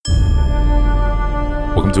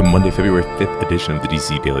Welcome to Monday, February 5th edition of the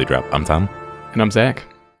DC Daily Drop. I'm Tom. And I'm Zach.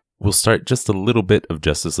 We'll start just a little bit of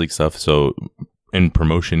Justice League stuff. So, in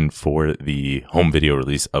promotion for the home video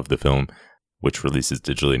release of the film, which releases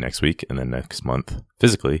digitally next week and then next month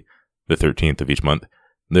physically, the 13th of each month,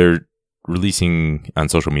 they're releasing on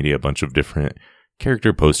social media a bunch of different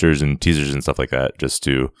character posters and teasers and stuff like that just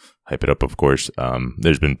to hype it up, of course.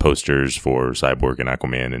 There's been posters for Cyborg and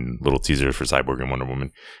Aquaman and little teasers for Cyborg and Wonder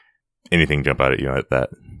Woman. Anything jump out at you at that,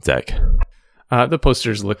 Zach? The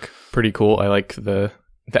posters look pretty cool. I like the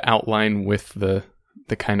outline with the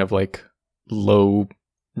kind of like low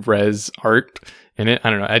res art in it. I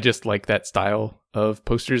don't know. I just like that style of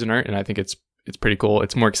posters and art, and I think it's pretty cool.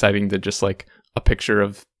 It's more exciting than just like a picture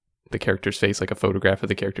of the character's face, like a photograph of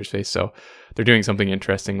the character's face. So they're doing something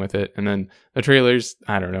interesting with it. And then the trailers,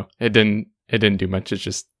 I don't know. It didn't do much. It's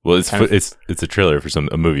just it's a trailer for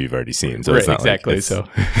a movie you've already seen, so right, it's not exactly. Like so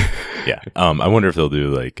yeah. I wonder if they'll do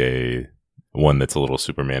like a one that's a little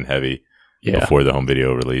Superman heavy before the home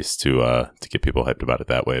video release to get people hyped about it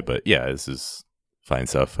that way. But yeah, this is fine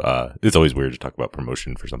stuff. It's always weird to talk about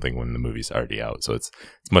promotion for something when the movie's already out, so it's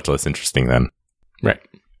much less interesting then. Right.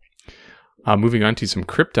 Moving on to some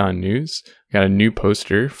Krypton news. We got a new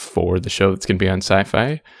poster for the show that's going to be on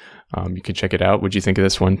Sci-Fi. You can check it out. What'd you think of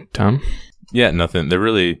this one, Tom? Yeah, nothing. They're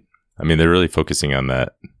really focusing on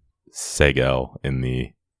that Seg-El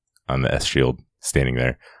on the S shield standing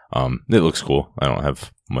there. It looks cool. I don't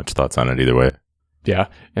have much thoughts on it either way. Yeah,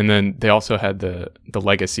 and then they also had the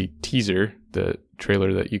Legacy teaser, the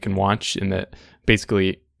trailer that you can watch, and that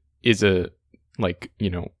basically is a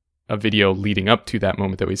video leading up to that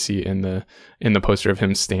moment that we see in the poster of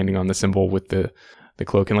him standing on the symbol with the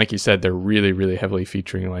cloak. And like you said, they're really, really heavily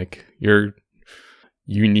featuring like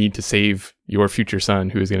you need to save your future son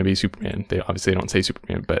who is going to be Superman. They obviously don't say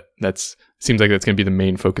Superman, but seems like that's going to be the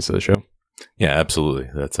main focus of the show. Yeah, absolutely.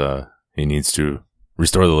 That's he needs to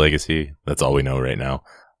restore the legacy. That's all we know right now.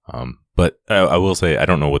 But I will say I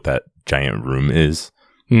don't know what that giant room is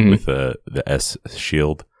with the S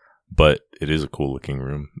shield, but it is a cool looking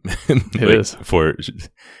room. It is for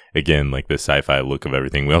again like the sci-fi look of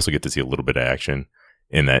everything. We also get to see a little bit of action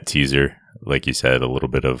in that teaser, like you said, a little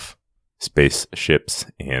bit of spaceships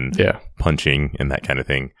and punching and that kind of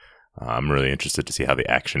thing. I'm really interested to see how the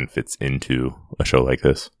action fits into a show like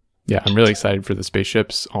this. Yeah, I'm really excited for the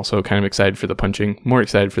spaceships. Also kind of excited for the punching. More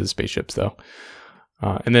excited for the spaceships, though.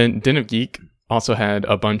 And then Den of Geek also had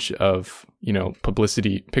a bunch of,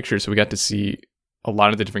 publicity pictures. So we got to see a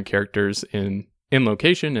lot of the different characters in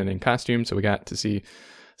location and in costume. So we got to see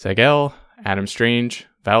Seg-El, Adam Strange,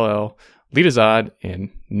 Val-El, Lita Zod,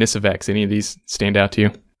 and Nissavex. Any of these stand out to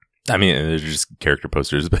you? I mean, they're just character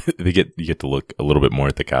posters, but you get to look a little bit more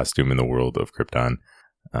at the costume in the world of Krypton,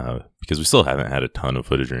 because we still haven't had a ton of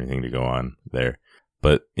footage or anything to go on there.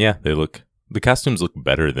 But yeah, the costumes look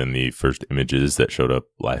better than the first images that showed up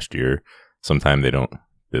last year. Sometimes they don't.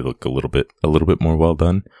 They look a little bit more well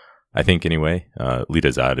done, I think. Anyway, Lita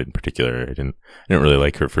Zod in particular, I didn't really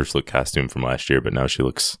like her first look costume from last year, but now she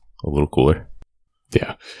looks a little cooler.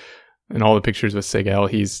 Yeah, and all the pictures with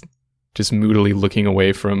Seg-El, he's just moodily looking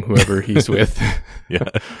away from whoever he's with. Yeah.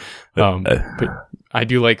 But I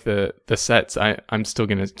do like the sets. I'm still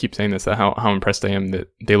going to keep saying this, how impressed I am that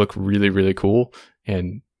they look really, really cool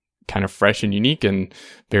and kind of fresh and unique and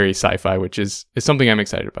very sci-fi, which is something I'm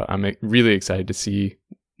excited about. I'm really excited to see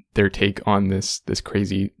their take on this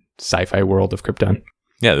crazy sci-fi world of Krypton.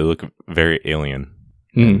 Yeah, they look very alien.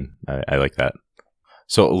 I like that.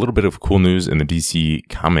 So a little bit of cool news in the DC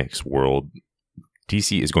Comics world.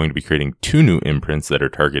 DC is going to be creating 2 new imprints that are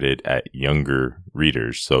targeted at younger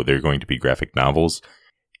readers. So they're going to be graphic novels.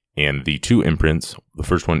 And the 2 imprints, the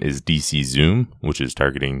first one is DC Zoom, which is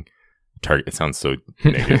targeting, it sounds so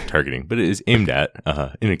negative, targeting, but it is aimed at,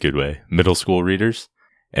 in a good way, middle school readers.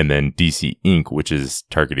 And then DC Ink, which is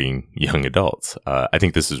targeting young adults. I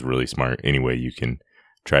think this is really smart. Anyway, you can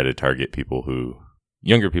try to target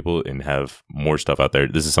younger people and have more stuff out there.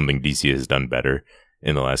 This is something DC has done better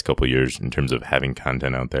in the last couple of years in terms of having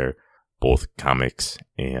content out there, both comics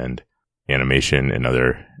and animation and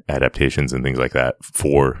other adaptations and things like that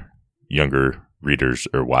for younger readers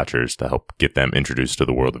or watchers to help get them introduced to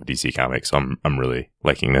the world of DC Comics. So I'm really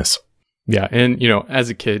liking this. Yeah, and as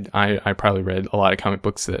a kid, I probably read a lot of comic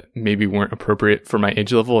books that maybe weren't appropriate for my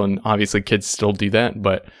age level, and obviously kids still do that.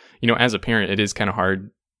 But as a parent, it is kind of hard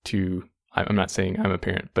to. I'm not saying I'm a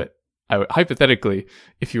parent, but hypothetically,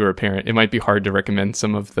 if you were a parent, it might be hard to recommend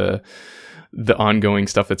some of the ongoing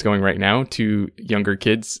stuff that's going right now to younger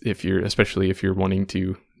kids, especially if you're wanting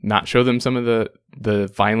to not show them some of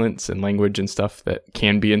the violence and language and stuff that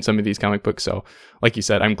can be in some of these comic books. So like you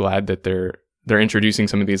said, I'm glad that they're they're introducing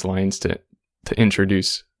some of these lines to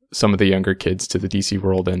introduce some of the younger kids to the DC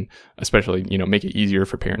world, and especially, make it easier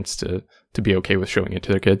for parents to be okay with showing it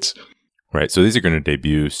to their kids. Right. So these are going to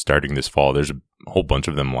debut starting this fall. There's a whole bunch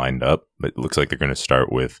of them lined up, but it looks like they're going to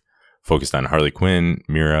start with focused on Harley Quinn,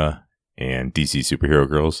 Mira, and DC superhero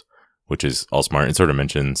girls, which is all smart. It sort of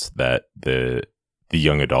mentions that the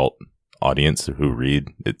young adult audience who read,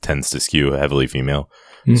 it tends to skew heavily female.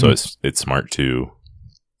 Mm-hmm. So it's smart to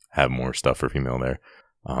have more stuff for female there.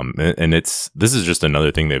 And this is just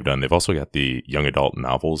another thing they've done. They've also got the young adult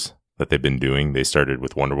novels that they've been doing. They started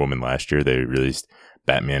with Wonder Woman last year. They released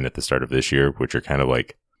Batman at the start of this year, which are kind of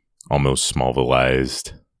like almost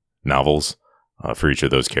Smallville-ized novels for each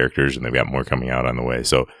of those characters. And they've got more coming out on the way.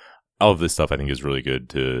 So all of this stuff I think is really good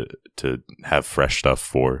to have fresh stuff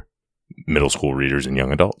for middle school readers and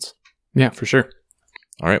young adults. Yeah, for sure.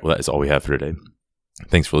 All right. Well, that is all we have for today.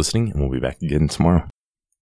 Thanks for listening, and we'll be back again tomorrow.